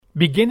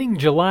Beginning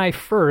July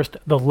 1st,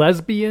 the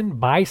Lesbian,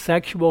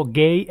 Bisexual,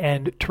 Gay,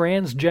 and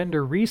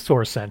Transgender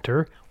Resource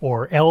Center,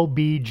 or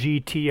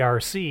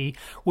LBGTRC,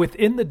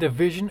 within the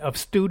Division of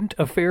Student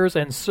Affairs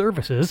and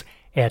Services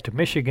at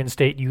Michigan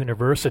State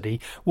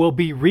University, will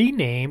be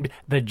renamed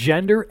the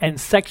Gender and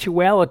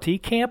Sexuality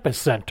Campus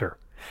Center.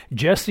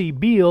 Jesse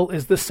Beal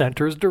is the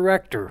center's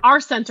director. Our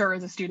center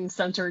is a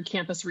student-centered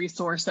campus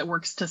resource that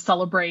works to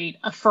celebrate,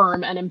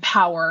 affirm, and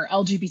empower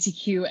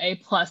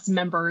LGBTQA+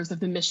 members of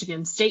the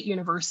Michigan State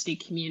University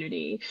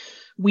community.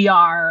 We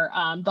are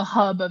the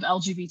hub of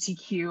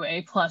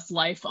LGBTQA+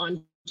 life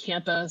on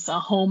campus, a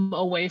home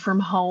away from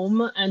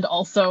home, and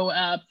also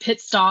a pit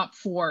stop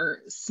for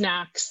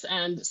snacks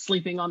and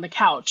sleeping on the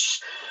couch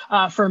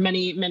for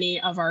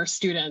many of our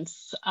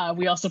students.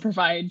 We also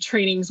provide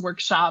trainings,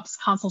 workshops,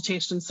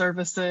 consultation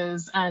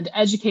services, and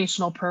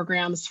educational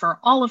programs for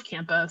all of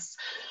campus.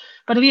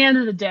 But at the end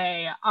of the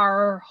day,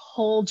 our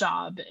whole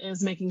job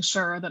is making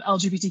sure that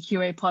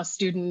LGBTQA+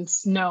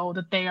 students know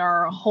that they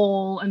are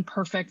whole and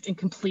perfect and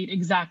complete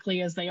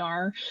exactly as they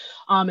are,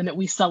 and that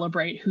we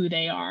celebrate who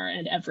they are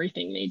and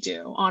everything they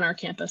do on our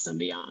campus and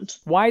beyond.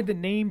 Why the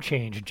name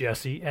change,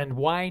 Jesse, and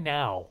why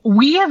now?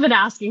 We have been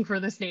asking for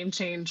this name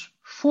change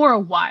for a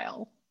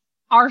while.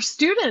 Our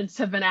students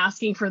have been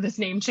asking for this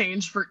name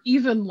change for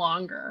even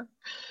longer.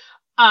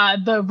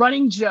 The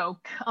running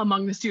joke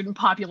among the student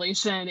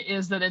population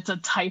is that it's a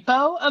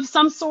typo of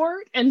some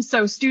sort. And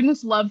so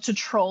students love to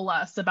troll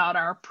us about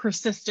our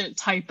persistent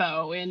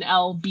typo in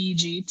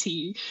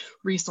LBGT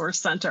Resource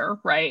Center,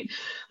 right?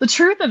 The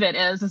truth of it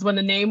is when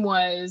the name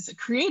was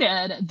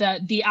created,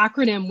 that the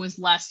acronym was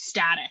less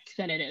static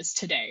than it is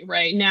today,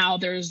 right? Now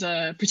there's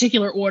a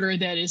particular order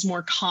that is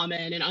more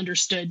common and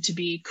understood to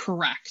be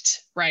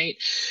correct, right?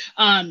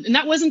 And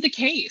that wasn't the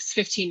case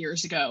 15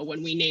 years ago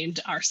when we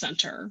named our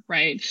center,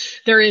 right?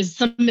 There is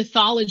some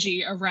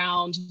mythology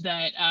around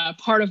that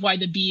part of why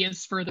the B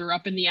is further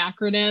up in the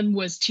acronym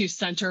was to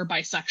center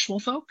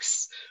bisexual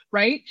folks,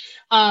 right?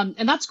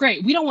 And that's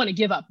great. We don't want to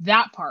give up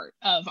that part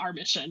of our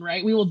mission,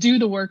 right? We will do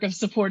the work of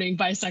supporting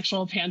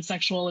bisexual,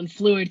 pansexual, and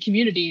fluid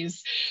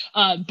communities,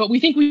 but we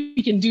think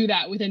we can do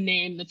that with a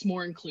name that's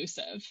more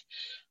inclusive.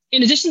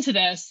 In addition to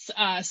this,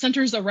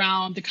 centers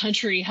around the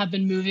country have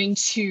been moving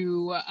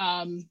to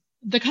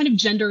the kind of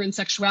gender and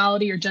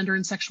sexuality or gender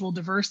and sexual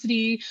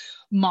diversity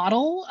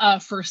model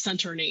for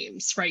center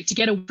names, right? To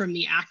get away from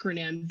the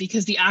acronym,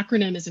 because the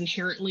acronym is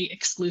inherently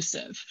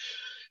exclusive,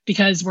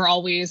 because we're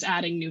always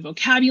adding new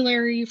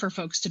vocabulary for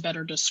folks to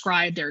better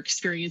describe their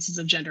experiences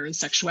of gender and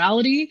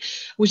sexuality,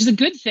 which is a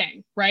good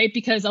thing, right?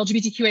 Because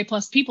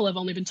LGBTQA+ people have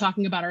only been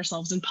talking about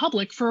ourselves in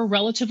public for a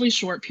relatively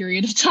short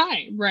period of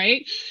time,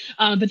 right?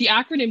 But the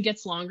acronym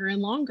gets longer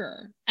and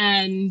longer.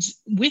 And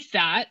with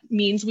that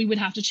means we would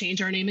have to change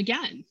our name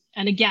again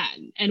and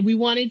again. And we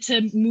wanted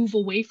to move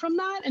away from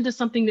that into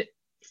something that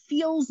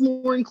feels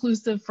more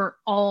inclusive for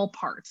all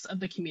parts of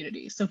the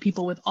community. So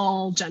people with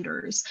all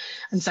genders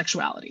and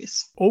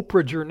sexualities.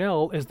 Oprah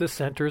Jernell is the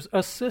center's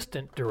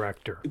assistant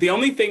director. The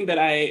only thing that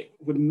I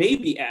would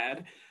maybe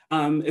add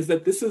is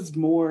that this is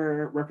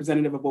more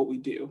representative of what we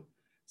do.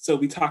 So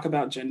we talk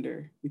about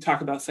gender, we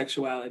talk about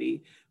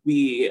sexuality,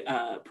 we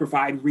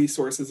provide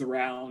resources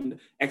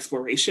around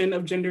exploration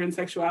of gender and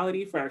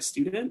sexuality for our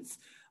students.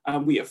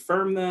 We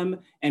affirm them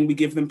and we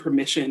give them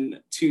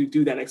permission to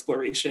do that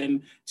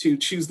exploration, to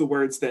choose the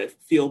words that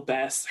feel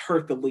best,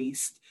 hurt the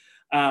least.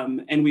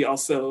 And we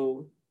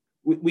also,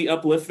 we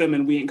uplift them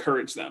and we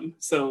encourage them.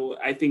 So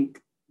I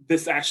think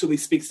this actually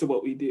speaks to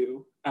what we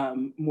do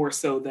more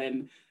so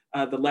than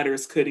the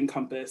letters could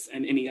encompass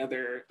and any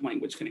other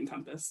language could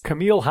encompass.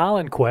 Camille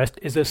Hollenquist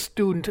is a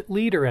student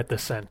leader at the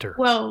center.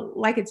 Well,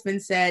 like it's been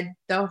said,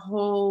 the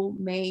whole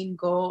main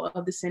goal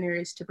of the center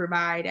is to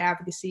provide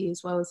advocacy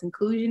as well as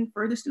inclusion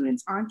for the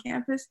students on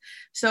campus.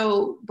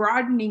 So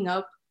broadening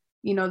up,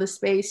 the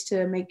space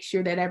to make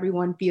sure that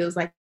everyone feels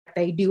like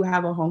they do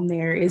have a home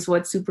there is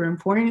what's super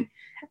important.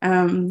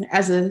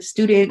 As a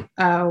student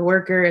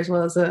worker, as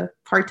well as a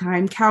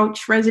part-time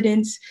couch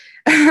resident,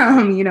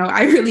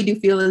 I really do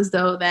feel as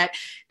though that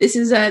this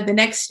is the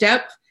next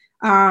step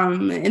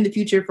in the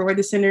future for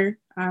the center,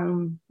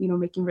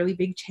 making really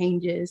big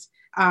changes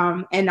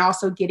and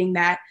also getting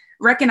that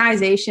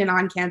recognition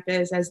on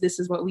campus as this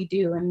is what we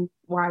do and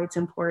why it's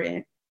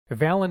important.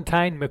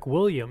 Valentine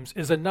McWilliams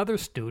is another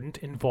student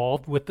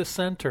involved with the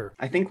center.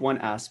 I think one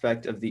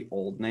aspect of the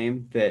old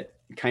name that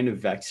kind of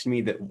vexed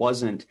me that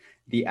wasn't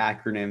the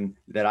acronym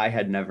that I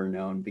had never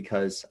known,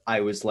 because I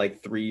was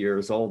like 3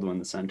 years old when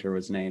the center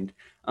was named,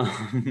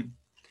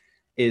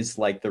 is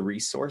like the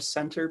resource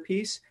center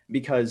piece.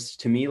 Because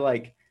to me,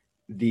 like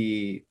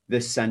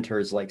this center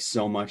is like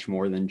so much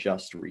more than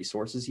just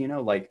resources,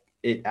 like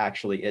it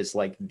actually is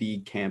like the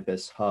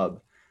campus hub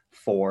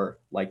for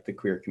like the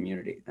queer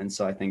community. And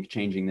so I think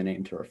changing the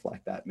name to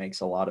reflect that makes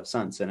a lot of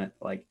sense. And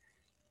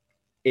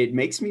it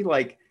makes me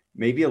like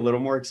maybe a little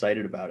more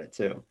excited about it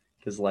too,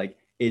 because like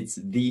it's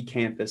the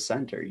campus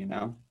center,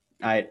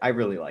 I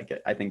really like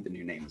it. I think the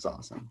new name is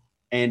awesome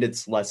and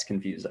it's less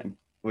confusing,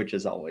 which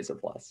is always a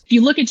plus. If you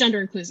look at gender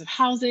inclusive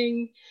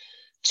housing,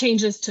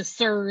 changes to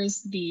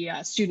SIRS, the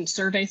student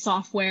survey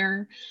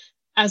software,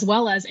 as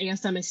well as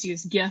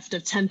ASMSU's gift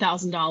of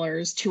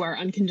 $10,000 to our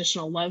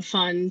Unconditional Love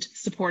Fund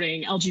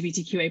supporting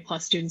LGBTQA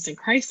plus students in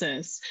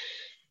crisis,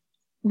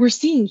 we're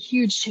seeing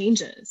huge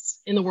changes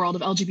in the world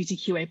of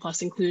LGBTQA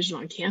plus inclusion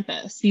on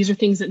campus. These are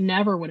things that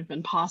never would have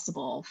been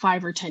possible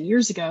 5 or 10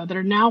 years ago that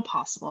are now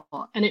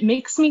possible. And it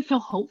makes me feel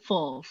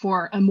hopeful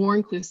for a more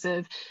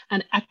inclusive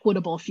and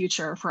equitable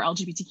future for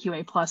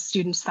LGBTQA plus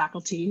students,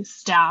 faculty,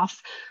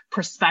 staff,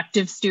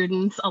 prospective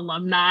students,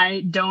 alumni,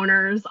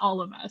 donors,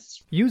 all of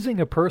us. Using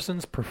a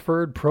person's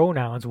preferred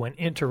pronouns when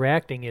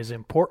interacting is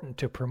important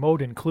to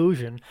promote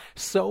inclusion,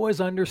 so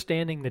is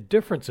understanding the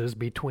differences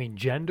between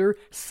gender,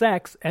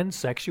 sex, and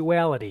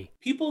sexuality.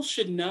 People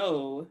should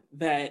know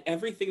that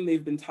everything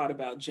they've been taught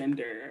about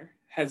gender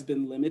has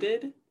been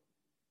limited,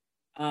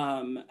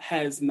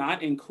 has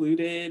not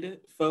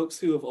included folks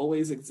who have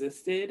always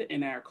existed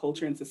in our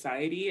culture and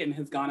society, and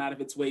has gone out of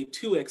its way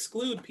to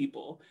exclude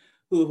people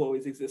who have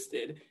always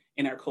existed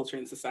in our culture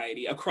and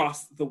society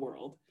across the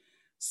world.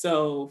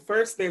 So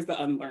first, there's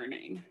the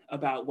unlearning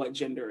about what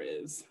gender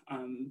is.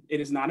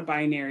 It is not a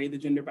binary. The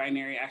gender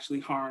binary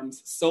actually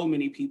harms so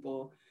many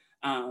people.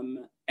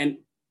 And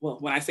well,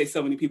 when I say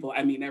so many people,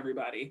 I mean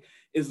everybody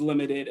is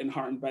limited and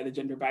harmed by the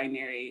gender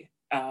binary,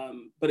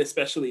 but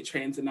especially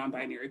trans and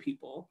non-binary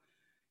people.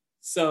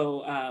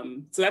 So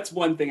that's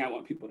one thing I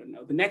want people to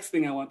know. The next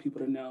thing I want people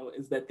to know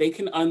is that they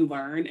can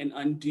unlearn and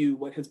undo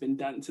what has been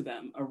done to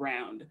them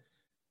around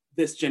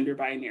this gender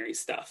binary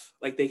stuff.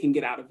 Like, they can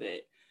get out of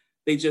it.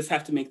 They just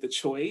have to make the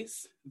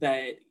choice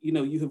that, you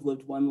know, you have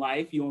lived one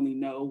life, you only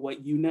know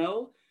what you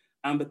know,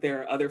 but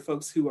there are other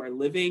folks who are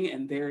living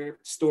and their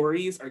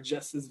stories are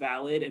just as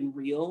valid and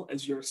real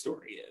as your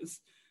story is.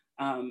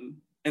 And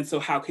so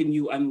how can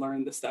you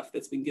unlearn the stuff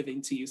that's been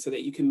given to you so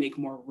that you can make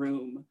more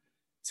room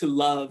to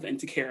love and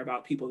to care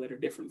about people that are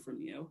different from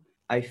you?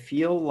 I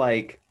feel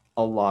like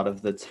a lot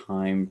of the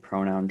time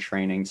pronoun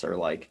trainings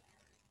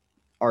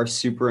are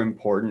super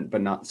important, but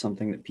not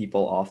something that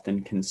people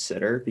often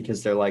consider,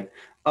 because they're like,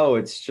 oh,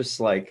 it's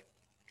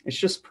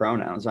just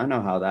pronouns. I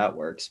know how that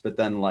works. But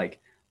then like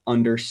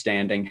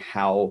understanding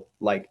how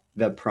like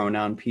the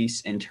pronoun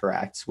piece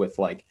interacts with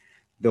like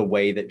the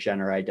way that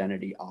gender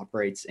identity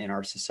operates in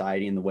our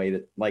society and the way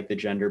that like the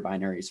gender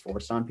binary is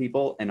forced on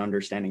people, and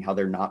understanding how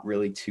they're not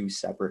really two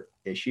separate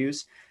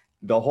issues.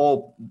 The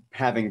whole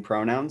having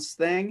pronouns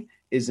thing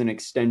is an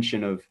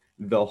extension of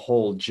the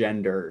whole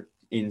gender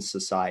in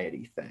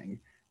society thing.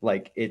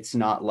 Like, it's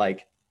not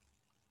like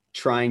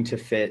trying to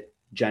fit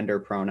gender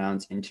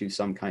pronouns into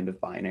some kind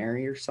of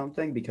binary or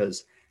something,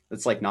 because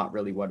that's like not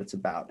really what it's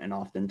about. And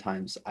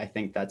oftentimes I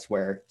think that's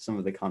where some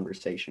of the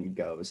conversation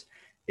goes,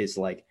 is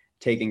like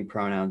taking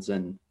pronouns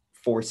and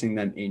forcing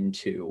them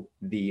into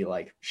the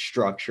like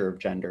structure of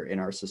gender in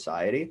our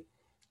society,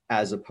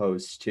 as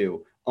opposed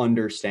to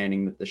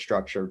understanding that the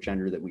structure of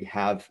gender that we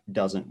have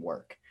doesn't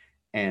work,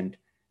 and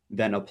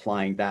then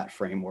applying that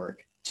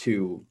framework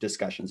to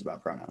discussions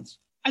about pronouns.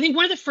 I think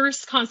one of the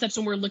first concepts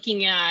when we're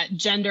looking at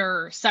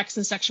gender, sex,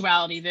 and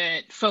sexuality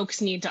that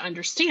folks need to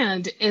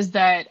understand is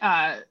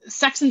that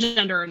sex and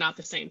gender are not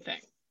the same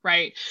thing,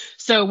 right?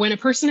 So when a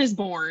person is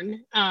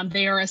born,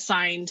 they are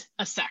assigned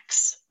a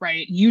sex,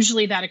 right?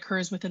 Usually that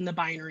occurs within the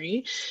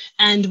binary.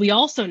 And we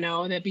also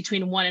know that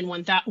between 1 in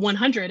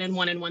 100 and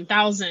 1 in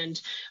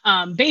 1,000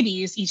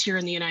 babies each year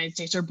in the United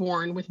States are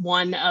born with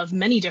one of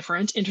many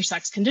different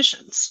intersex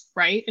conditions,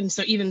 right? And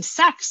so even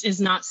sex is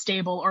not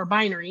stable or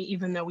binary,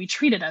 even though we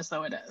treat it as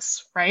though it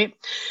is, right?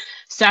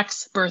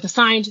 Sex, birth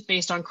assigned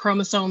based on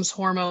chromosomes,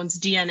 hormones,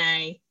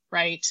 DNA,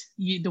 right?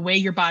 The way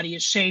your body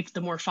is shaped, the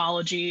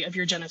morphology of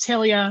your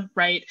genitalia,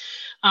 right?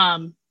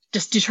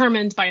 Just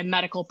determined by a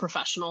medical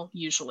professional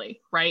usually,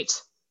 right?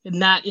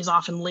 And that is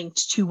often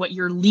linked to what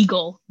your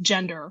legal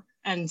gender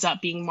ends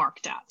up being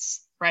marked as,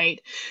 right?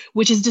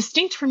 Which is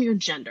distinct from your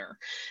gender.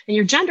 And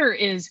your gender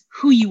is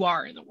who you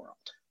are in the world,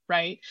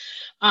 right?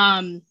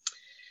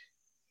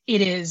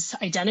 It is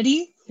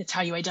identity. It's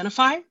how you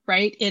identify,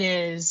 right? It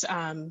is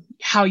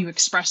how you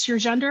express your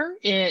gender.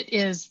 It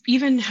is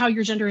even how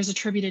your gender is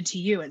attributed to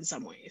you in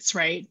some ways,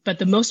 right? But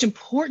the most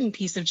important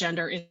piece of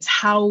gender is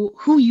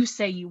who you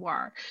say you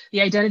are,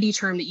 the identity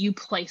term that you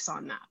place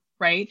on that,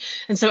 right?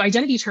 And so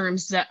identity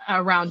terms that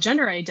around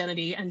gender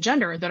identity and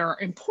gender that are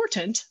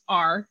important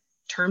are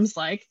terms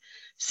like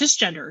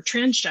cisgender,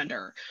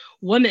 transgender,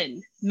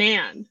 woman,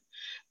 man,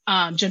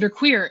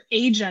 genderqueer,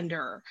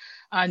 agender,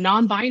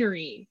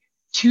 non-binary,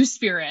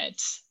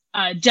 two-spirit,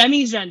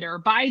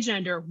 demigender,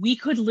 bigender. We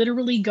could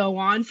literally go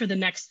on for the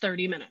next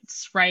 30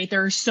 minutes, right?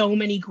 There are so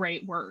many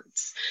great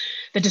words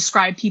that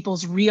describe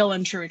people's real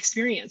and true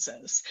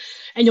experiences.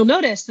 And you'll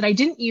notice that I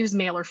didn't use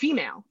male or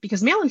female,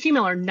 because male and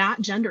female are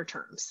not gender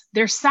terms.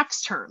 They're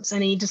sex terms,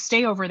 and they need to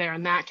stay over there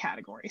in that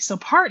category. So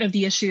part of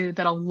the issue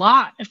that a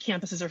lot of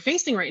campuses are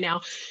facing right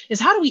now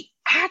is how do we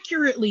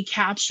accurately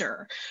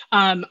capture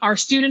our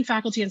student,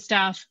 faculty, and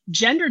staff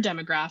gender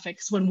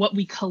demographics when what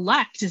we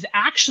collect is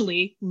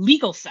actually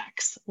legal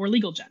sex or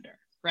legal gender,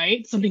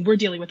 right? Something we're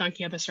dealing with on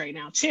campus right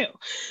now too.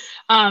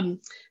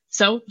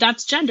 So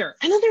that's gender.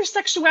 And then there's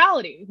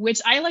sexuality, which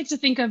I like to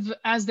think of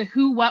as the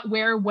who, what,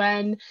 where,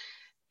 when,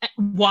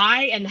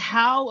 why, and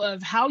how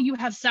of how you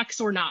have sex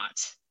or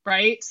not,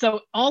 right? So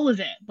all of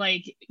it,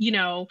 like,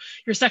 your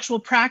sexual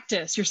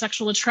practice, your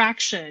sexual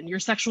attraction, your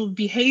sexual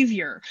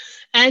behavior,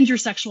 and your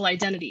sexual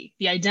identity,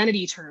 the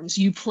identity terms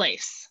you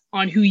place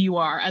on who you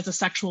are as a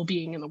sexual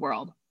being in the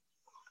world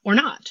or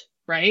not.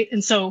 Right.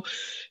 And so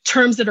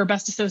terms that are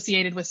best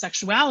associated with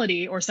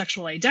sexuality or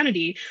sexual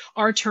identity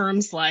are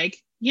terms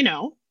like,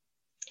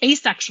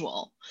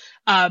 asexual,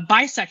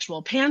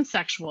 bisexual,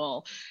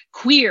 pansexual,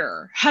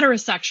 queer,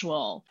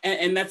 heterosexual.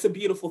 And that's a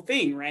beautiful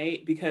thing,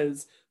 right?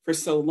 Because for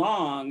so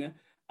long,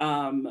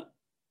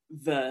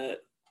 the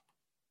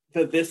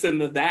this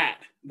and the that,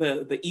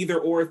 the either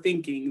or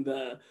thinking,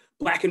 the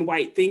black and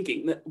white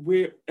thinking, that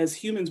we're, as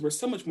humans, we're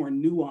so much more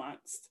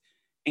nuanced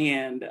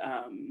and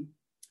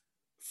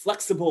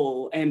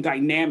flexible and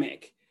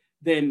dynamic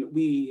than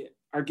we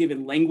are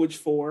given language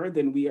for,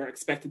 than we are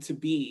expected to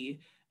be.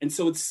 And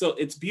so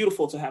it's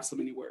beautiful to have so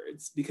many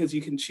words, because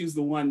you can choose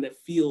the one that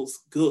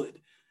feels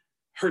good,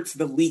 hurts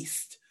the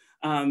least.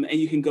 And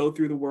you can go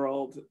through the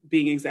world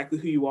being exactly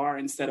who you are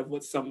instead of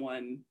what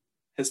someone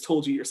has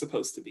told you you're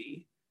supposed to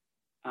be.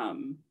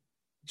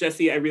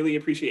 Jessie, I really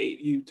appreciate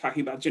you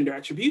talking about gender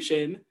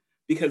attribution,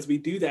 because we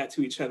do that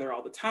to each other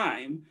all the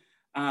time.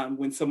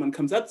 When someone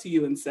comes up to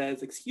you and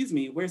says, "Excuse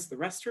me, where's the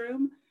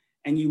restroom?"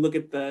 And you look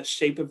at the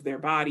shape of their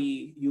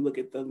body, you look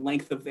at the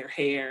length of their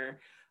hair,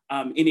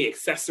 any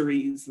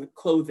accessories, the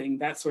clothing,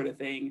 that sort of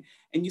thing.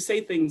 And you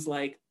say things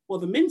like, "Well,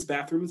 the men's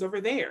bathroom is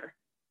over there,"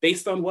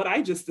 based on what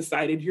I just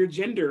decided your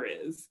gender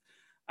is.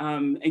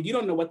 And you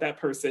don't know what that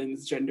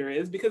person's gender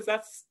is, because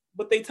that's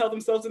what they tell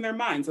themselves in their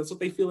minds. That's what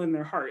they feel in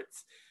their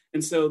hearts.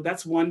 And so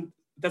that's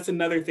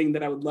another thing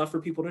that I would love for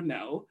people to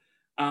know,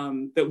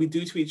 that we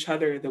do to each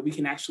other, that we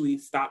can actually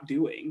stop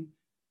doing,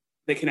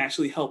 that can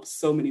actually help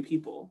so many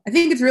people. I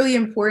think it's really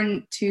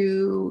important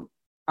to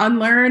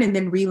unlearn and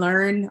then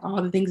relearn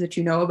all the things that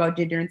you know about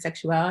gender and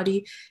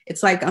sexuality.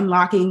 It's like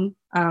unlocking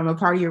a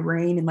part of your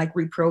brain and like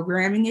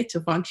reprogramming it to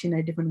function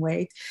a different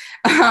way.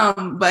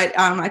 But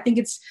I think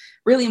it's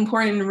really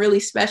important and really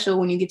special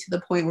when you get to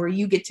the point where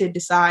you get to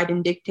decide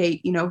and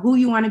dictate, who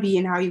you want to be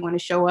and how you want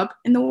to show up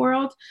in the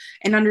world,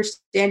 and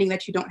understanding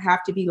that you don't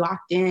have to be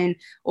locked in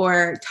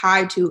or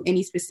tied to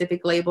any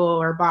specific label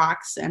or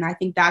box. And I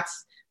think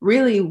that's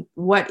really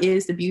what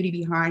is the beauty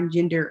behind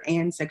gender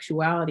and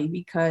sexuality,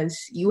 because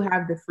you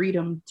have the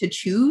freedom to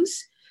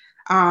choose.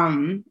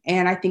 And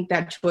I think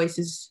that choice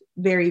is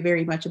very,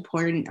 very much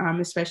important,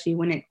 especially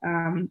when it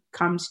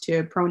comes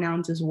to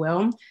pronouns as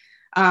well.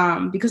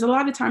 Because a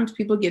lot of times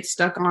people get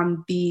stuck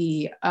on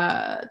the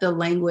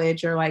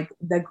language or like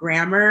the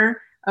grammar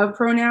of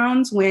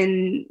pronouns,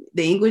 when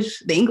the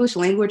English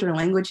language or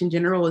language in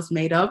general is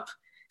made up.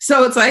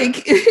 So it's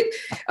like,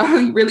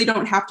 you really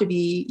don't have to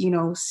be,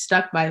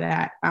 stuck by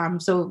that.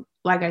 So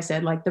like I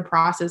said, like the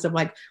process of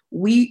like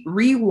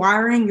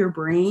rewiring your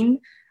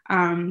brain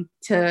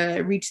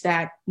to reach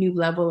that new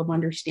level of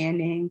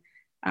understanding,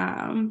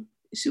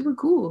 super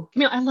cool.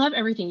 I love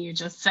everything you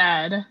just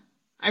said.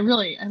 I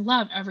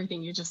love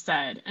everything you just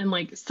said. And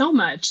like so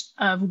much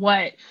of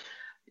what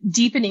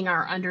deepening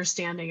our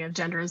understanding of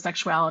gender and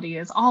sexuality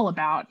is all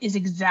about is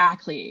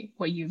exactly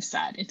what you've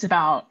said. It's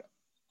about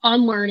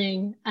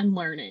unlearning and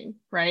learning,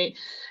 right?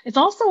 It's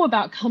also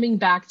about coming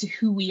back to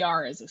who we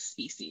are as a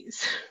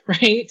species,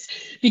 right?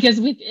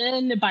 Because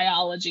within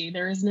biology,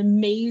 there is an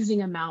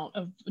amazing amount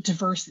of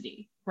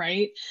diversity,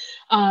 right?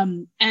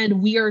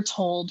 And we are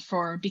told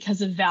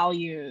because of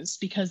values,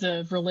 because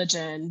of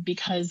religion,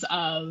 because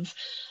of,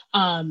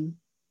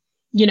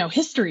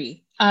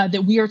 history,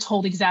 that we are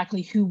told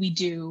exactly who we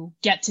do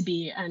get to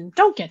be and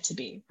don't get to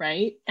be,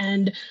 right?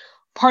 And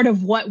part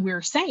of what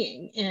we're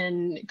saying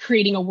in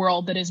creating a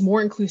world that is more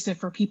inclusive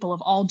for people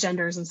of all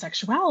genders and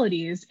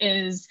sexualities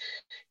is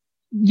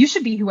you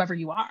should be whoever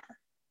you are,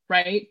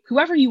 right?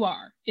 Whoever you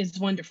are is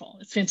wonderful.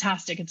 It's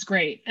fantastic. It's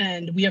great.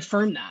 And we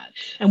affirm that.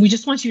 And we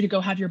just want you to go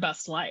have your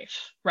best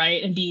life,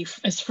 right? And be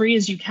as free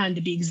as you can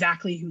to be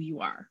exactly who you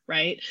are,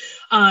 right?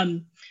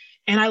 And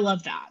I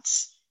love that.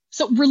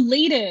 So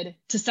related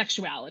to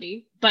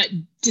sexuality, but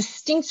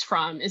distinct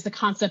from, is the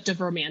concept of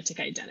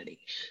romantic identity.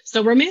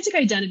 So romantic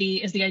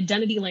identity is the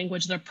identity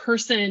language that a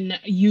person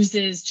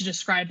uses to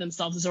describe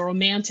themselves as a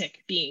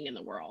romantic being in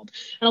the world.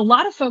 And a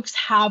lot of folks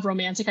have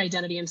romantic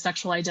identity and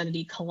sexual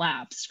identity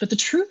collapsed. But the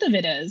truth of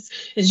it is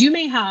you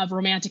may have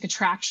romantic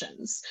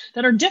attractions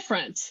that are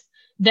different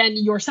than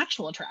your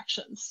sexual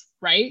attractions,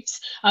 right?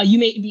 You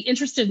may be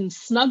interested in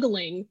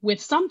snuggling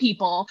with some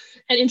people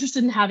and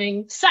interested in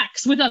having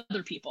sex with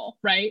other people,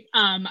 right?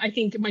 I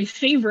think one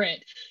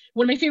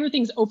of my favorite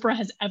things Oprah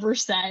has ever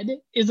said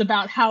is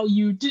about how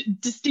you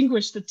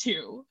distinguish the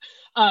two.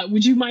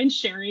 Would you mind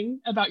sharing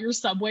about your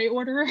Subway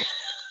order?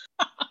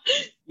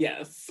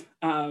 Yes.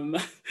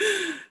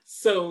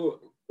 So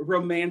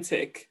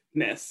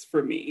romanticness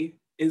for me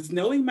is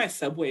knowing my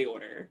Subway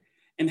order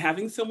and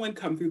having someone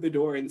come through the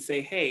door and say,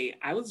 "Hey,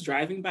 I was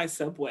driving by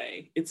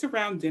Subway. It's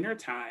around dinner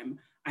time.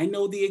 I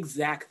know the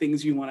exact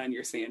things you want on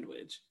your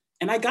sandwich."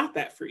 and I got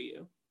that for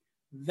you.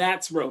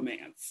 That's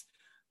romance.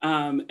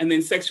 And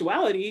then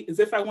sexuality is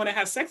if I want to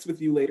have sex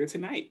with you later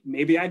tonight.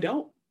 Maybe I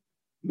don't.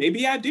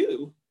 Maybe I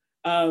do.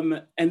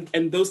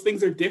 And those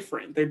things are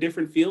different. They're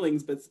different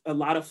feelings, but a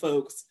lot of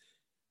folks,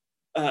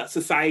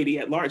 society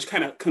at large,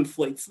 kind of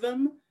conflates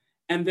them.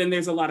 And then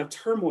there's a lot of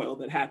turmoil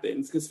that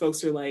happens because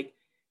folks are like,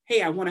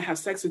 hey, I want to have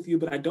sex with you,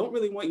 but I don't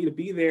really want you to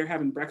be there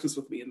having breakfast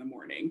with me in the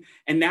morning.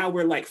 And now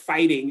we're like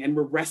fighting and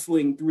we're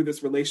wrestling through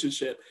this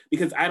relationship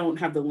because I don't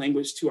have the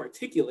language to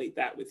articulate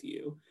that with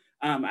you.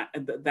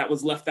 That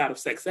was left out of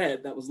sex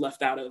ed. That was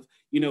left out of,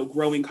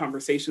 growing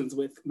conversations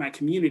with my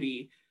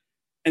community.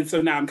 And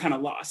so now I'm kind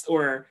of lost,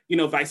 or,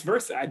 vice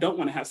versa. I don't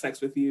want to have sex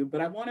with you,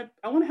 but I want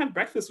to have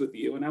breakfast with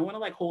you. And I want to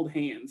like hold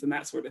hands and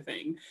that sort of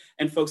thing.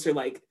 And folks are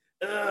like,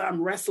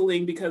 I'm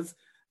wrestling because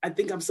I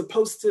think I'm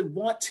supposed to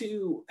want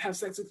to have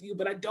sex with you,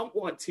 but I don't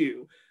want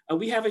to.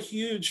 We have a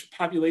huge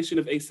population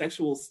of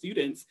asexual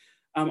students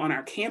on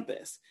our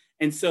campus.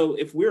 And so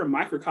if we're a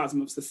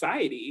microcosm of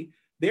society,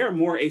 there are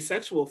more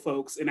asexual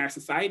folks in our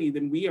society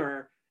than we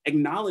are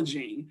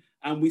acknowledging.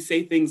 We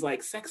say things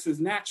like sex is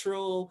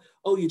natural.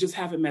 Oh, you just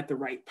haven't met the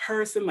right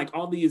person. Like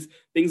all these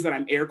things that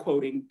I'm air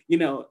quoting,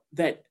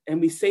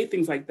 and we say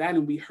things like that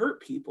and we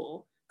hurt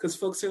people because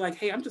folks are like,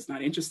 hey, I'm just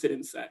not interested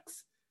in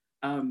sex.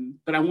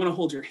 But I want to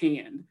hold your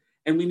hand.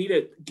 And we need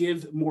to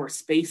give more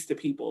space to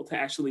people to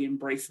actually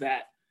embrace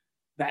that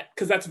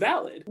because that's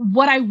valid.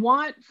 What I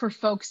want for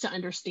folks to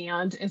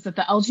understand is that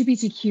the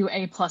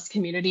LGBTQA plus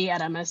community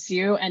at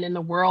MSU and in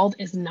the world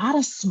is not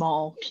a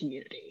small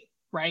community,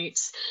 right?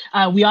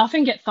 We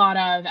often get thought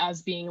of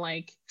as being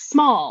like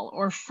small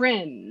or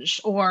fringe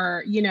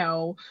or,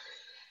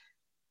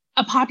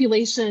 a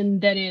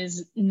population that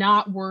is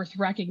not worth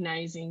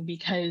recognizing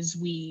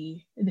because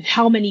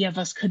how many of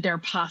us could there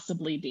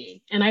possibly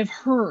be? And I've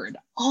heard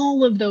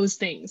all of those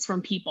things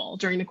from people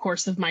during the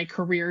course of my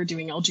career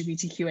doing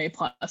LGBTQA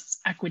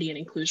plus equity and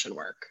inclusion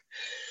work.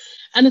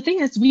 And the thing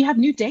is, we have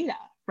new data,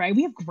 right?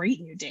 We have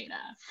great new data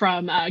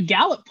from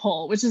Gallup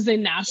poll, which is a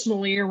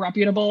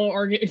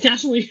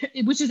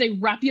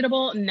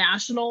reputable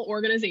national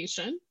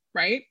organization,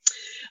 right?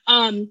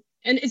 And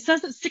it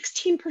says that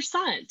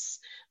 16%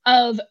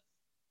 of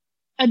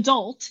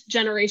adult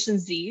Generation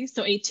Z,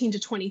 so 18 to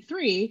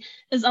 23,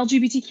 is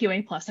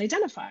LGBTQA plus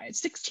identified.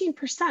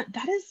 16%,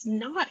 that is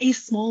not a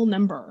small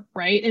number,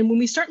 right? And when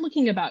we start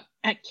looking at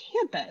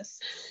campus,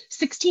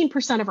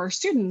 16% of our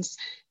students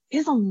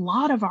is a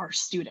lot of our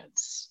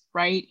students,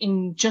 right?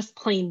 In just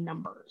plain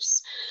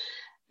numbers.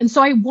 And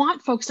so I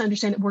want folks to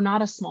understand that we're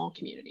not a small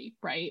community,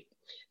 right?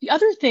 The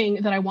other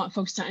thing that I want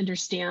folks to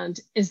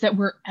understand is that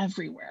we're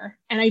everywhere.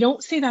 And I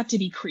don't say that to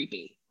be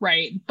creepy,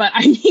 right? But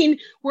I mean,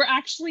 we're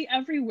actually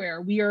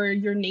everywhere. We are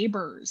your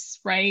neighbors,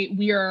 right?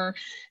 We are,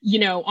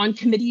 on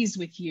committees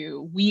with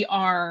you. We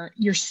are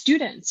your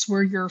students.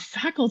 We're your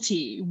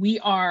faculty. We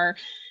are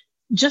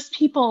just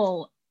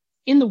people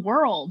in the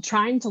world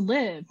trying to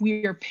live.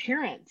 We are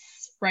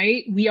parents,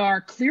 right? We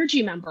are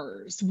clergy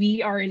members.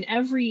 We are in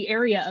every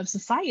area of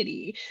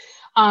society.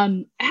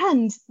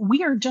 And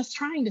we are just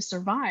trying to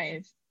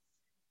survive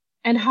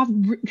and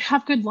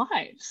have good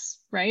lives,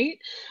 right?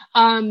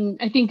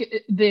 I think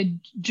the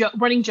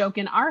running joke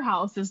in our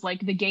house is like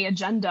the gay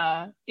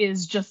agenda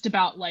is just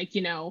about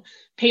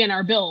paying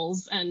our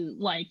bills and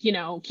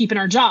keeping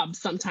our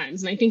jobs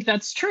sometimes. And I think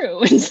that's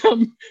true in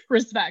some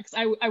respects.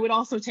 I would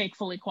also take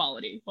full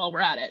equality while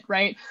we're at it,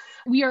 right?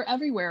 We are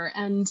everywhere.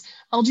 And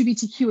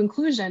LGBTQ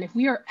inclusion, if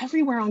we are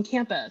everywhere on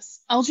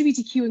campus,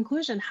 LGBTQ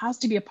inclusion has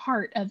to be a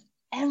part of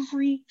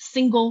every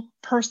single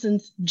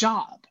person's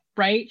job.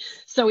 Right?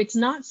 So it's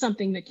not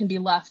something that can be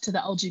left to the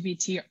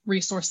LGBT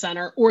Resource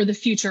Center or the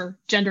future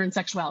Gender and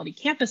Sexuality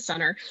Campus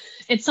Center.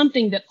 It's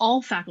something that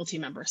all faculty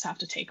members have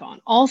to take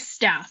on, all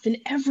staff in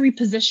every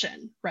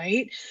position,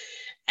 right?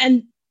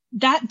 And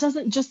that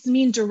doesn't just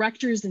mean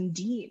directors and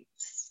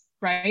deans,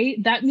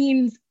 right? That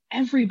means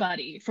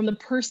everybody, from the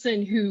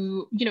person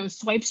who,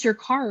 swipes your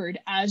card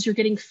as you're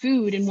getting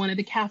food in one of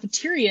the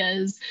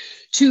cafeterias,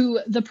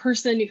 to the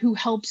person who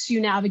helps you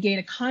navigate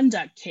a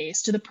conduct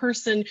case, to the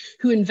person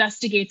who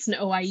investigates an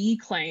OIE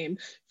claim,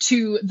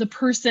 to the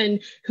person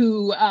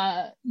who,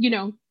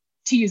 to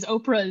use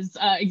Oprah's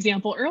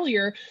example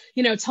earlier,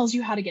 tells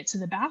you how to get to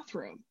the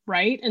bathroom,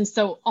 right? And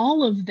so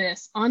all of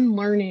this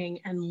unlearning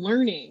and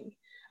learning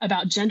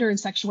about gender and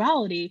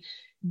sexuality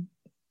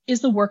is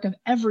the work of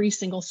every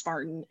single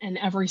Spartan and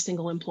every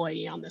single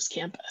employee on this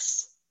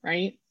campus,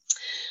 right?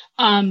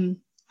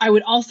 I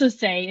would also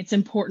say it's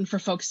important for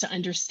folks to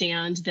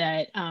understand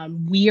that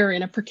we are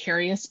in a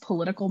precarious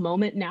political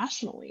moment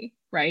nationally,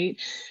 right?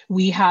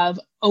 We have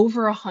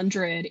over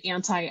 100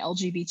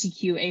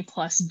 anti-LGBTQA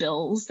plus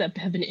bills that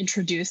have been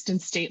introduced in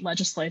state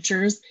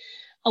legislatures.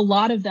 A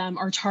lot of them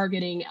are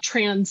targeting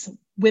trans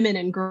women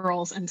and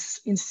girls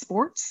in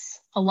sports.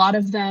 A lot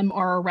of them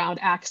are around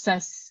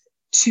access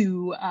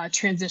to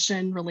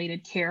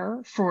transition-related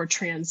care for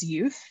trans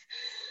youth.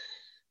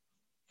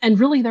 And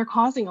really, they're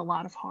causing a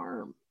lot of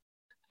harm.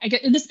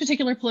 In this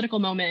particular political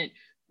moment,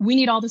 we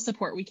need all the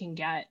support we can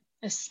get.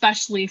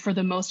 especially for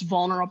the most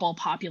vulnerable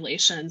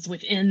populations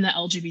within the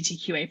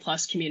LGBTQA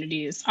plus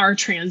communities, are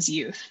trans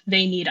youth.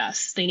 They need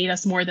us. They need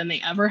us more than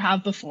they ever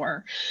have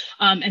before.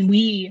 And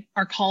we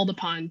are called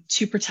upon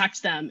to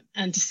protect them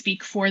and to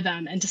speak for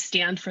them and to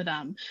stand for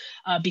them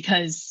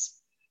because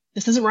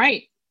this isn't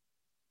right.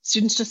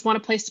 Students just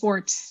want to play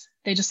sports.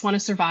 They just want to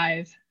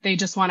survive. They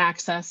just want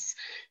access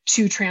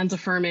to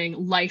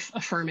trans-affirming,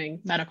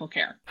 life-affirming medical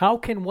care. How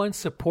can one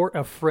support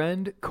a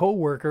friend,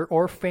 coworker,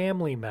 or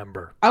family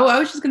member? Oh, I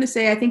was just going to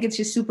say, I think it's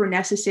just super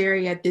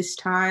necessary at this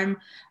time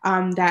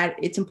that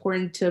it's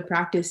important to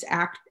practice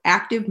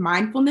active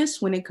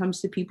mindfulness when it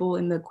comes to people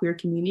in the queer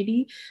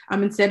community,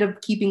 instead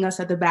of keeping us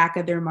at the back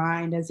of their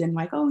mind as in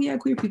like, oh yeah,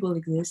 queer people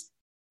exist.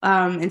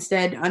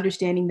 Instead,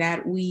 understanding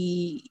that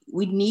we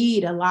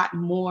need a lot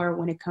more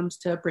when it comes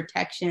to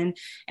protection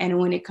and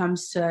when it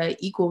comes to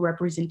equal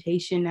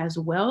representation as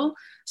well.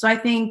 So I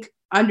think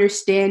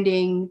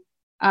understanding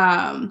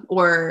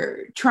or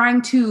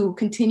trying to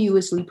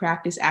continuously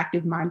practice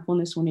active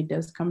mindfulness when it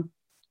does come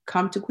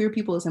to queer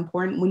people is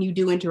important when you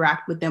do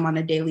interact with them on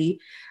a daily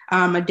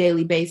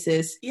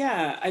basis.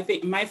 Yeah, I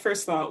think my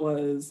first thought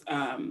was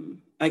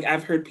like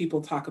I've heard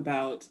people talk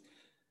about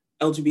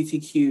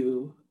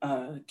LGBTQ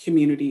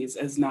communities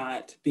as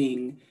not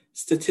being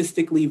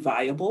statistically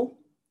viable.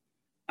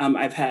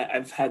 I've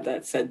had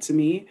that said to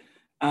me,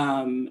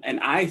 and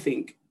I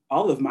think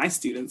all of my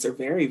students are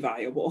very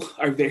viable,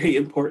 are very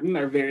important,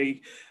 are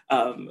very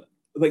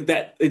like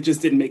that. It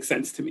just didn't make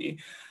sense to me.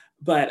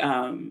 But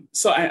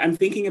so I'm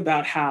thinking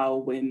about how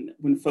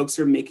when folks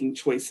are making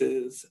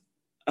choices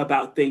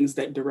about things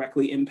that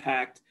directly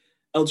impact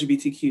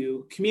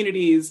LGBTQ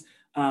communities,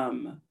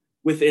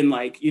 within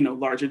like, you know,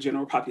 larger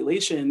general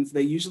populations,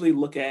 they usually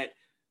look at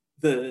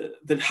the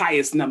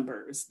highest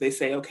numbers. They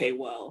say, okay,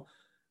 well,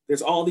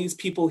 there's all these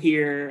people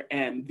here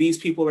and these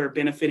people are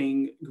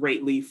benefiting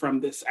greatly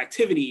from this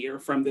activity or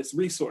from this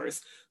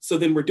resource. So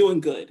then we're doing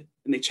good.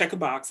 And they check a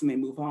box and they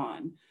move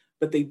on.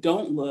 But they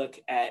don't look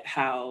at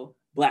how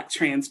Black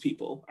trans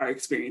people are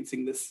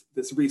experiencing this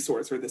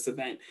resource or this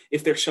event,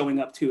 if they're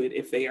showing up to it,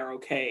 if they are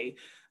okay.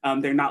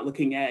 They're not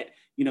looking at,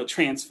 you know,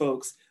 trans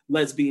folks,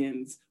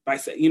 lesbians,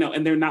 bisexual, you know,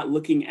 and they're not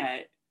looking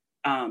at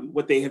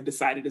what they have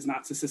decided is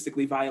not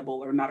statistically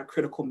viable or not a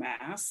critical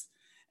mass.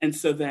 And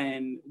so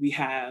then we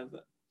have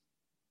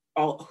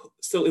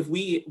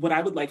what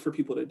I would like for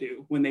people to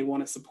do when they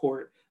want to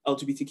support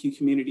LGBTQ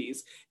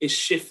communities is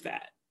shift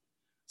that.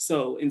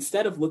 So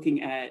instead of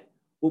looking at,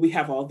 well, we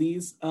have all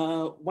these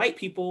white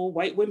people,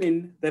 white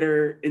women that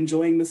are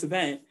enjoying this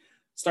event,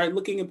 start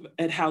looking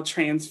at how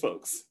trans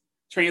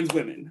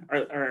women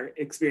are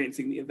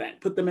experiencing the event.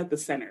 Put them at the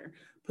center.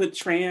 Put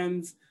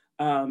trans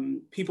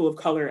people of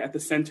color at the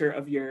center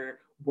of your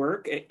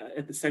work,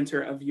 at the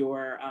center of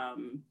your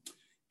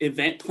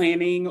event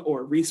planning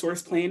or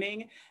resource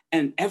planning,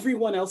 and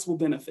everyone else will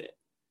benefit.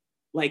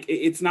 Like,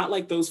 it's not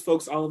like those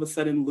folks all of a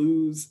sudden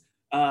lose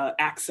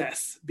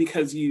access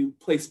because you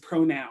place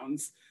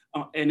pronouns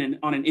on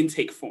an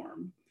intake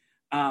form.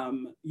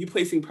 You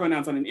placing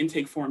pronouns on an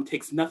intake form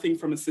takes nothing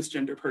from a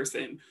cisgender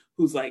person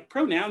who's like,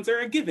 pronouns are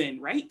a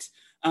given, right?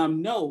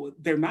 No,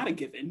 they're not a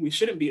given. We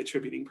shouldn't be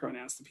attributing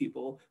pronouns to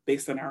people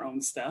based on our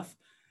own stuff.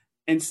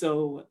 And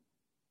so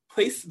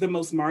place the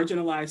most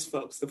marginalized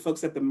folks, the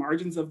folks at the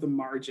margins of the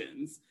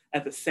margins,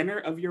 at the center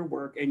of your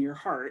work and your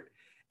heart,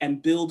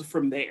 and build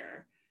from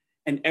there.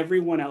 And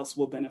everyone else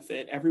will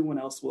benefit. Everyone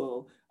else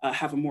will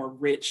have a more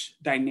rich,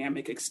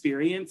 dynamic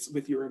experience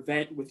with your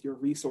event, with your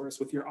resource,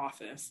 with your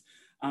office.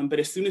 But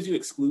as soon as you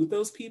exclude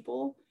those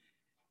people,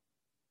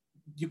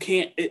 you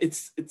can't,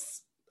 it's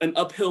an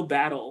uphill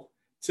battle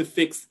to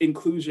fix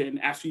inclusion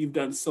after you've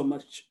done so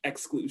much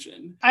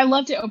exclusion. I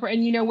loved it, Oprah.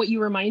 And you know, what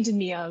you reminded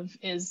me of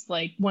is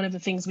like one of the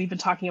things we've been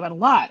talking about a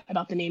lot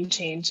about the name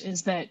change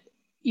is that,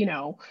 you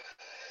know,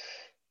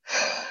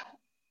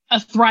 a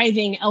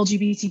thriving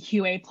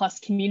LGBTQA plus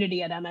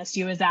community at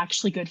MSU is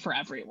actually good for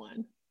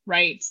everyone,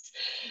 right?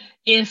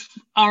 If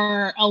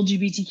our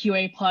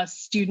LGBTQA plus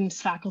students,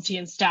 faculty,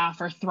 and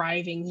staff are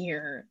thriving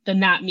here,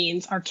 then that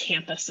means our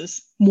campus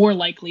is more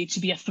likely to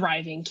be a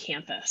thriving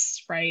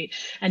campus, right?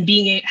 And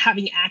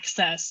having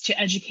access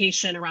to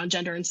education around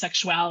gender and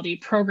sexuality,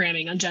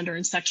 programming on gender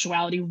and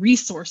sexuality,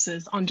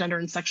 resources on gender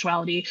and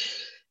sexuality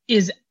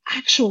is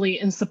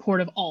actually in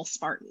support of all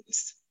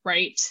Spartans,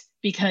 right?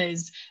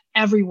 Because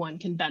everyone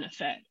can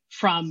benefit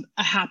from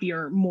a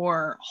happier,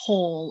 more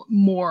whole,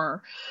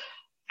 more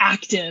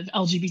active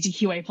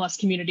LGBTQA plus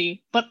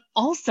community, but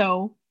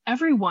also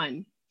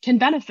everyone can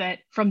benefit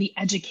from the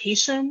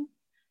education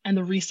and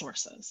the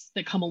resources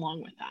that come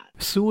along with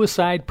that.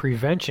 Suicide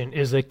prevention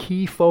is a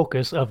key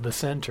focus of the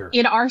center.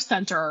 In our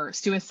center,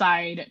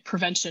 suicide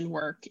prevention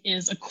work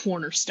is a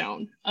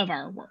cornerstone of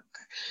our work.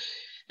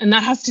 And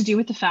that has to do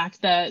with the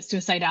fact that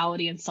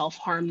suicidality and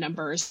self-harm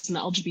numbers in the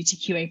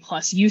LGBTQA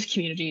plus youth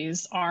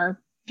communities are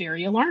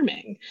very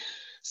alarming.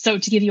 So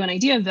to give you an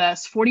idea of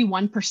this,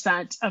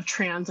 41% of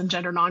trans and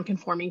gender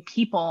nonconforming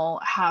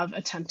people have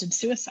attempted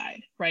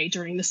suicide, right,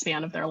 during the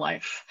span of their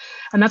life.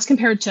 And that's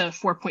compared to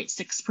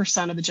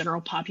 4.6% of the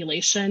general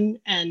population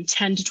and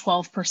 10 to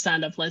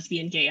 12% of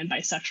lesbian, gay, and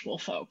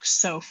bisexual folks.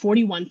 So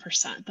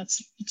 41%,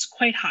 it's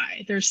quite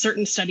high. There's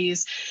certain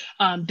studies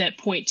that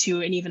point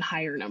to an even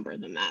higher number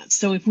than that.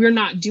 So if we're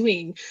not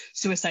doing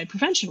suicide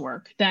prevention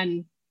work,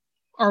 then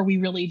are we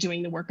really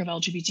doing the work of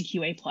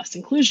LGBTQA plus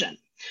inclusion?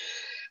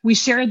 We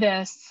share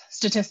this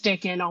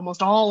statistic in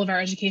almost all of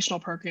our educational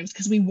programs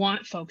because we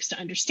want folks to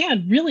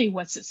understand really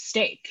what's at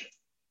stake.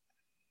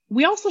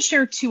 We also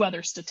share two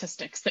other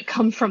statistics that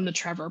come from the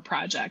Trevor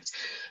Project.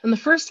 And the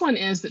first one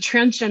is that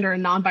transgender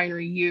and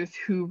non-binary youth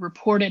who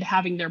reported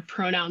having their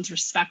pronouns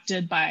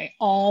respected by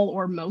all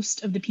or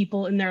most of the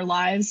people in their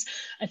lives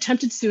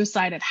attempted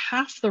suicide at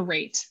half the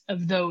rate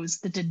of those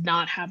that did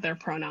not have their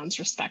pronouns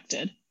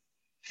respected,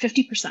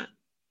 50%,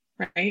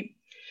 right?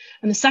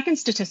 And the second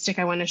statistic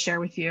I want to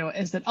share with you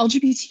is that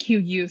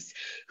LGBTQ youth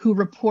who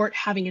report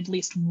having at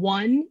least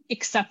one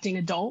accepting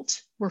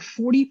adult were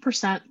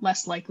 40%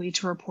 less likely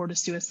to report a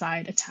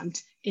suicide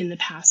attempt in the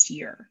past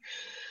year.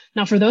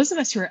 Now, for those of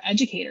us who are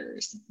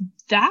educators,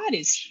 that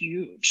is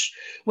huge.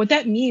 What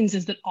that means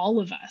is that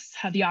all of us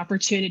have the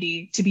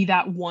opportunity to be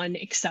that one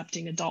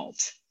accepting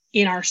adult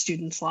in our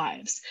students'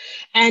 lives.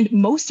 And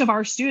most of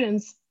our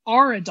students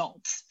are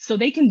adults, so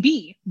they can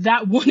be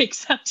that one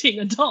accepting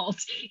adult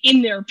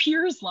in their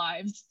peers'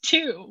 lives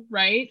too,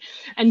 right?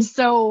 And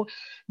so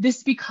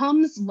this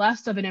becomes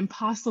less of an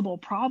impossible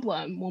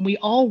problem when we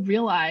all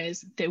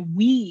realize that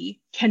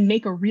we can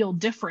make a real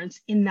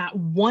difference in that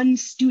one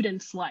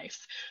student's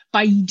life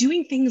by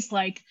doing things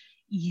like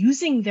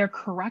using their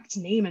correct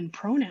name and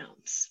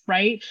pronouns,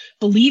 right?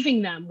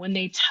 Believing them when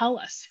they tell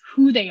us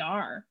who they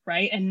are,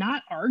 right? And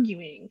not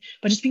arguing,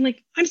 but just being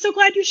like, I'm so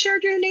glad you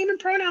shared your name and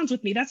pronouns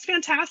with me. That's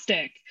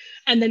fantastic.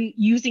 And then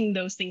using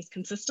those things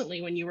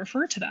consistently when you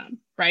refer to them,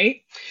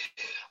 right?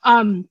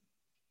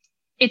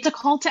 It's a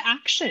call to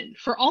action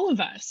for all of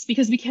us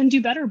because we can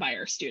do better by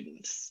our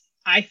students,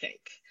 I think.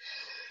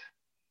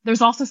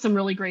 There's also some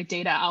really great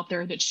data out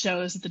there that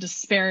shows the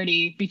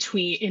disparity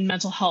in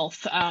mental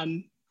health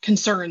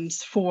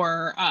concerns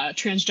for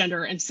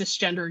transgender and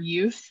cisgender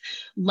youth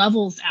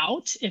levels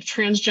out if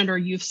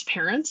transgender youth's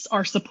parents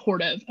are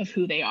supportive of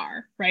who they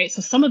are, right?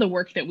 So some of the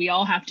work that we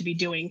all have to be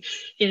doing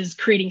is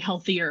creating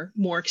healthier,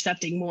 more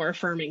accepting, more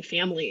affirming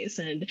families.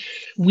 And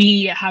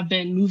we have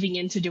been moving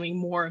into doing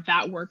more of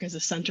that work as a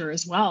center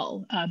as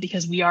well,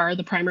 because we are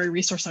the primary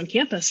resource on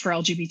campus for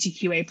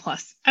LGBTQA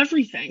plus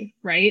everything,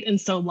 right? And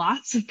so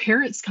lots of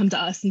parents come to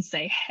us and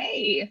say,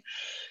 hey,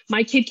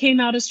 my kid came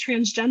out as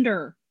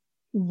transgender.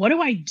 What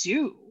do I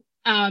do?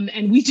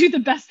 And we do the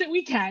best that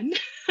we can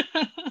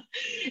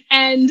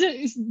and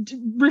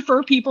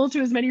refer people to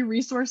as many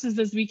resources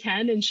as we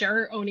can and share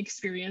our own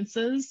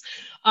experiences.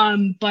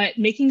 But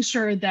making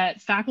sure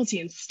that faculty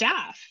and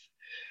staff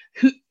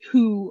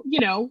who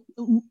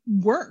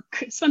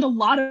spend a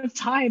lot of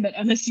time at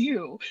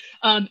MSU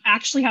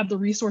actually have the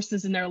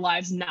resources in their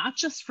lives, not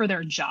just for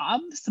their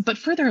jobs, but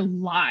for their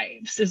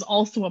lives is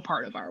also a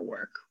part of our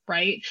work,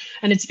 right?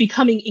 And it's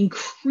becoming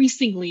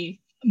increasingly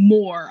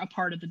more a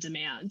part of the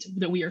demand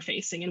that we are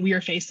facing. And we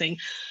are facing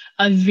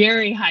a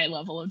very high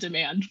level of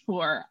demand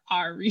for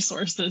our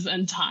resources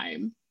and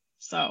time.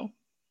 So,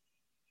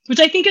 which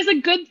I think is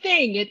a good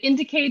thing. It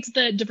indicates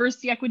that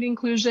diversity, equity,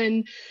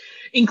 inclusion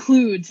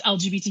includes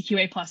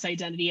LGBTQA plus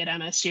identity at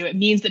MSU. It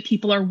means that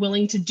people are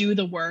willing to do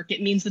the work.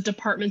 It means that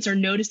departments are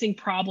noticing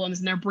problems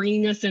and they're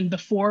bringing us in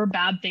before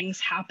bad things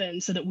happen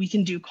so that we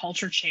can do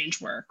culture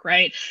change work,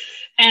 right?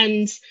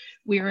 And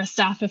we are a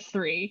staff of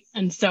 3.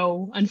 And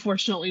so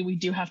unfortunately, we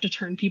do have to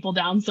turn people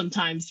down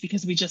sometimes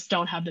because we just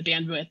don't have the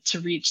bandwidth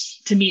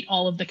to meet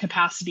all of the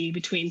capacity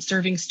between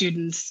serving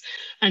students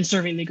and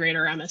serving the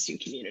greater MSU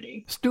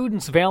community.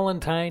 Students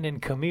Valentine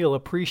and Camille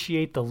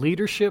appreciate the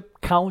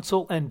leadership,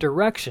 counsel, and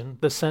direction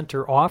the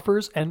center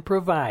offers and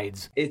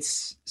provides.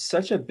 It's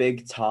such a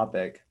big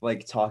topic,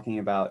 like talking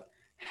about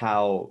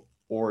how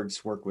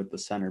orgs work with the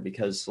center,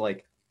 because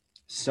like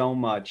so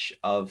much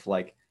of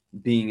like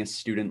being a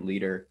student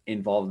leader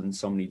involved in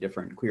so many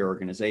different queer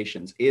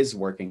organizations is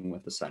working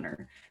with the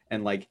center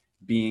and like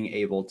being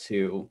able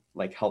to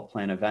like help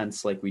plan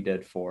events like we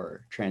did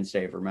for Trans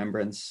Day of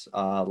Remembrance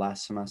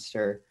last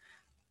semester,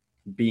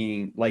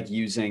 being like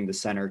using the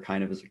center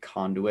kind of as a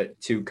conduit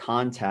to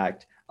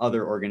contact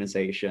other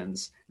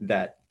organizations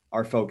that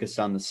are focused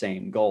on the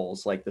same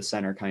goals. Like the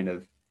center kind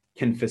of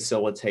can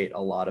facilitate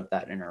a lot of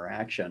that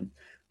interaction,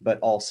 but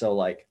also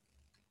like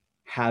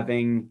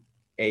having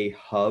a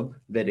hub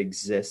that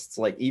exists,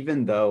 like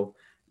even though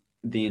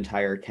the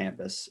entire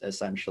campus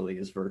essentially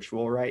is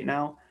virtual right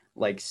now,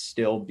 like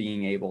still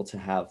being able to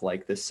have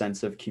like this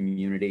sense of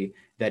community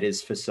that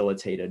is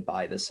facilitated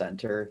by the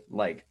center.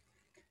 Like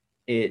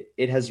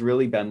it has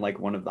really been like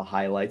one of the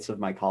highlights of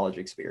my college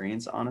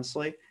experience,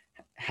 honestly,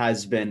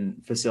 has been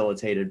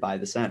facilitated by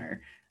the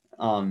center,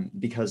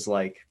 because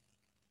like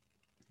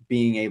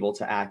being able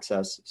to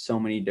access so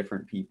many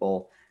different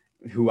people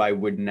who I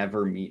would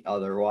never meet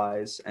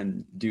otherwise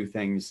and do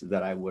things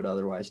that I would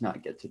otherwise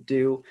not get to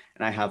do.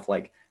 And I have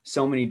like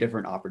so many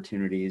different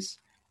opportunities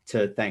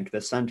to thank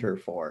the center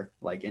for,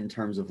 like in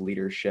terms of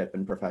leadership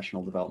and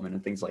professional development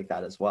and things like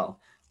that as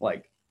well.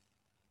 Like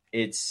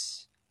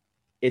it's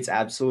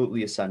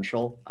absolutely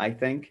essential, I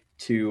think,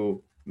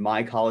 to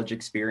my college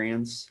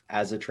experience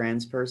as a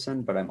trans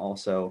person, but I'm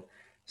also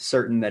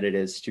certain that it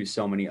is to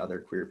so many other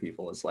queer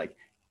people as like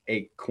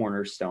a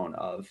cornerstone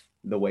of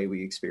the way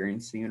we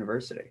experience the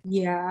university.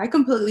 Yeah, I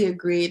completely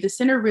agree. The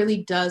center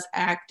really does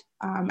act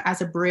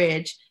as a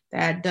bridge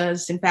that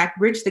does, in fact,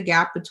 bridge the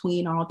gap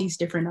between all these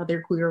different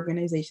other queer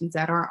organizations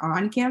that are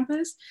on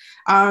campus.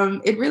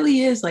 It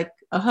really is like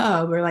a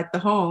hub or like the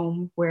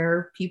home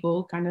where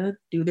people kind of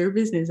do their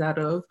business out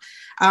of.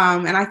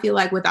 And I feel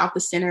like without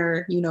the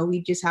center, you know,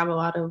 we just have a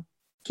lot of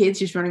kids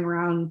just running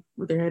around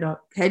with their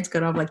heads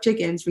cut off like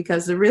chickens,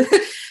 because the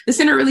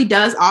center really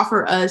does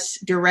offer us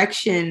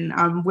direction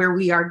where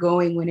we are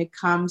going when it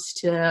comes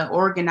to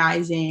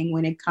organizing,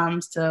 when it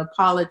comes to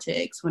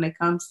politics, when it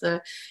comes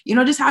to, you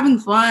know, just having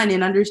fun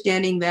and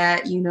understanding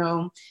that, you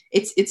know,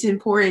 it's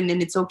important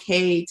and it's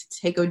okay to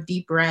take a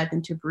deep breath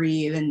and to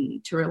breathe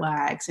and to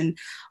relax and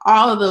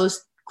all of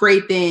those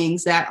great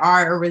things that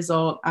are a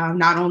result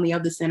not only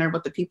of the center,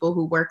 but the people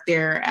who work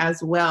there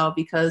as well,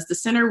 because the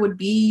center would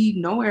be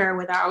nowhere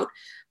without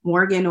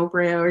Morgan,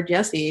 Oprah, or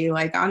Jesse,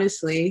 like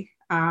honestly.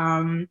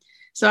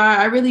 So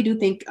I really do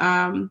think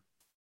the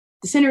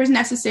center is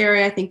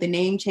necessary. I think the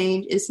name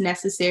change is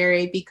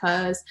necessary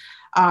because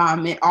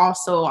it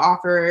also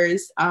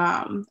offers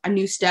a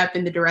new step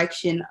in the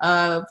direction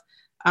of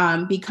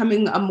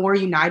becoming a more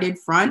united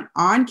front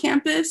on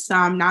campus,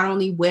 not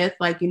only with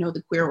like, you know,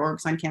 the queer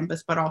orgs on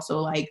campus, but also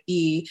like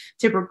the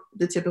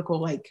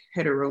typical like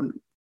hetero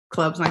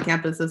clubs on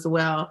campus as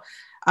well.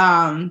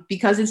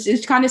 Because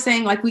it's kind of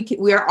saying like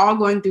we are all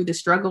going through the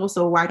struggle.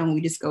 So why don't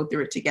we just go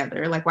through it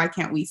together? Like, why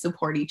can't we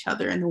support each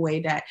other in the way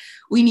that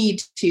we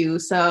need to?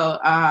 So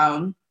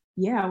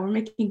yeah, we're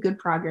making good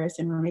progress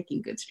and we're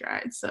making good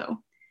strides. So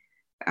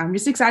I'm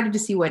just excited to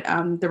see what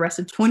the rest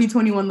of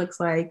 2021 looks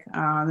like,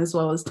 as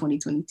well as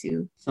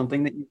 2022.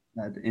 Something that you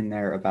said in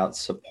there about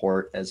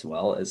support as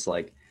well is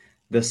like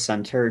the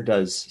center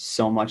does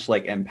so much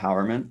like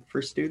empowerment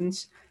for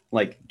students,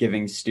 like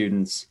giving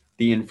students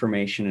the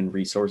information and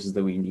resources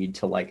that we need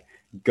to like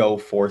go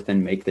forth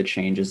and make the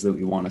changes that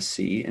we want to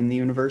see in the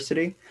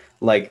university.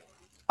 Like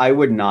I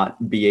would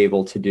not be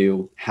able to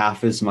do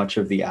half as much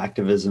of the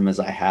activism as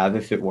I have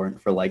if it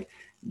weren't for like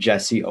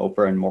Jesse,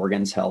 Oprah, and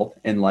Morgan's help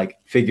in like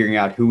figuring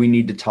out who we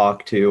need to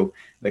talk to,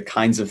 the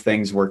kinds of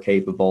things we're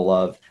capable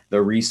of,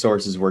 the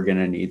resources we're going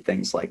to need,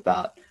 things like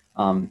that.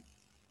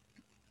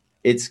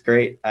 It's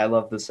great. I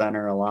love the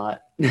center a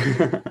lot.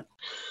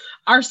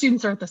 Our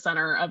students are at the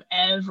center of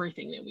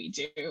everything that we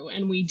do,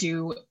 and we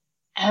do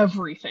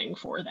everything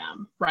for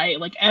them,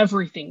 right? Like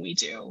everything we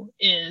do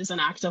is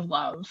an act of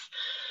love,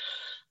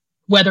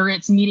 whether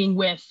it's meeting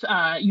with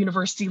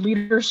university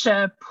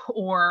leadership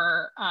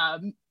or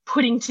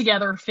putting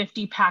together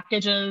 50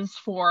 packages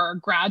for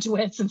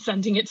graduates and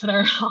sending it to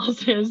their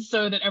houses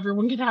so that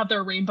everyone can have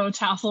their rainbow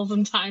tassels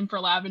in time for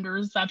lavender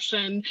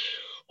reception,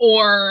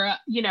 or,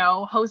 you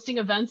know, hosting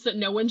events that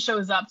no one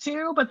shows up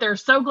to, but they're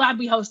so glad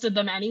we hosted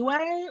them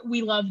anyway.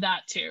 We love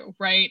that too,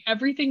 right?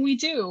 Everything we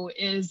do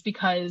is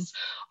because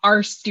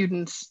our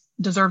students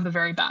deserve the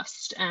very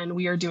best, and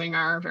we are doing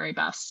our very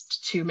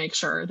best to make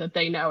sure that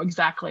they know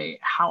exactly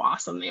how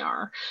awesome they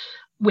are.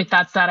 With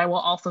that said, I will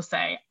also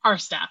say our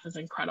staff is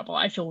incredible.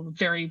 I feel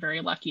very,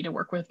 very lucky to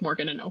work with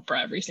Morgan and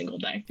Oprah every single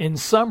day. In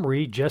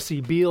summary, Jesse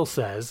Beal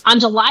says,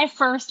 on July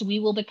 1st, we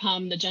will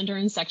become the Gender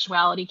and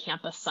Sexuality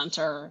Campus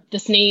Center.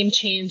 This name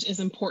change is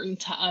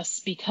important to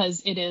us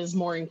because it is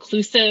more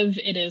inclusive,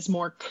 it is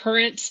more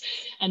current,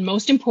 and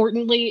most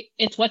importantly,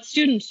 it's what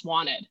students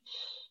wanted.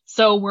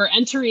 So we're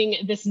entering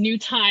this new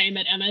time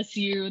at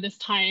MSU, this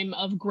time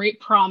of great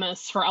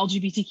promise for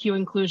LGBTQ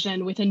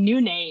inclusion with a new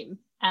name.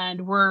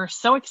 And we're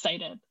so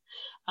excited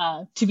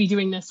to be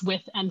doing this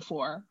with and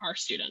for our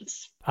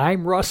students.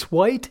 I'm Russ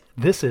White.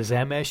 This is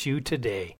MSU Today.